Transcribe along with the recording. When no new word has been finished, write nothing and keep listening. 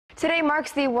Today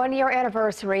marks the one-year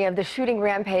anniversary of the shooting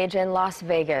rampage in Las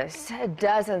Vegas.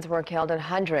 Dozens were killed and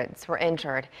hundreds were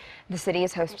injured. The city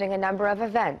is hosting a number of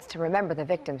events to remember the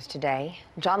victims today.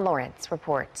 John Lawrence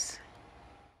reports.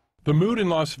 The mood in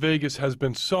Las Vegas has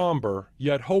been somber,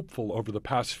 yet hopeful over the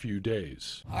past few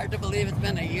days. Hard to believe it's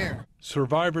been a year.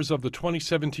 Survivors of the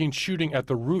 2017 shooting at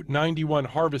the Route 91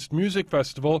 Harvest Music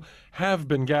Festival have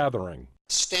been gathering.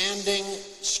 Standing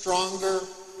stronger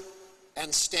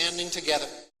and standing together.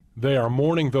 They are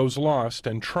mourning those lost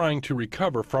and trying to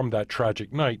recover from that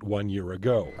tragic night 1 year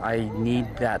ago. I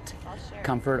need that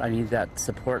comfort, I need that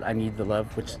support, I need the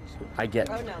love, which I get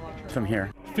from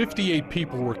here. 58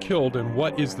 people were killed in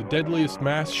what is the deadliest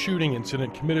mass shooting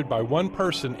incident committed by one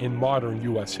person in modern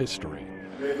U.S. history.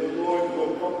 May the Lord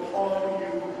look upon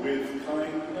you with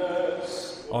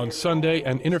kindness. On Sunday,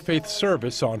 an interfaith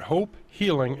service on hope,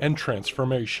 healing, and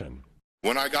transformation.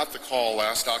 When I got the call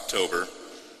last October,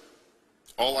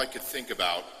 all I could think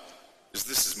about is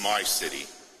this is my city.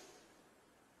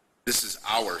 This is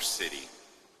our city.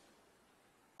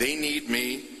 They need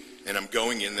me, and I'm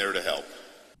going in there to help.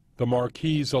 The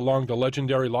marquees along the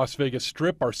legendary Las Vegas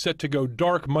Strip are set to go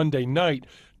dark Monday night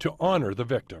to honor the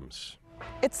victims.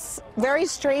 It's very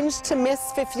strange to miss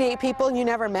 58 people you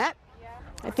never met.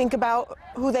 I think about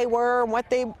who they were, what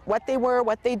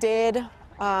they did.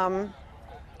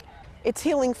 It's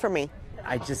healing for me.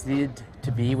 I just needed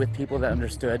to be with people that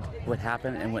understood what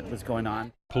happened and what was going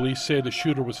on. Police say the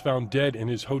shooter was found dead in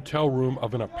his hotel room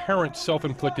of an apparent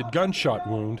self-inflicted gunshot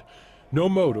wound. No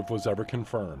motive was ever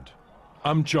confirmed.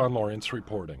 I'm John Lawrence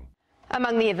reporting.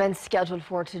 Among the events scheduled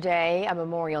for today, a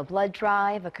memorial blood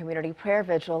drive, a community prayer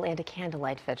vigil, and a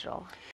candlelight vigil.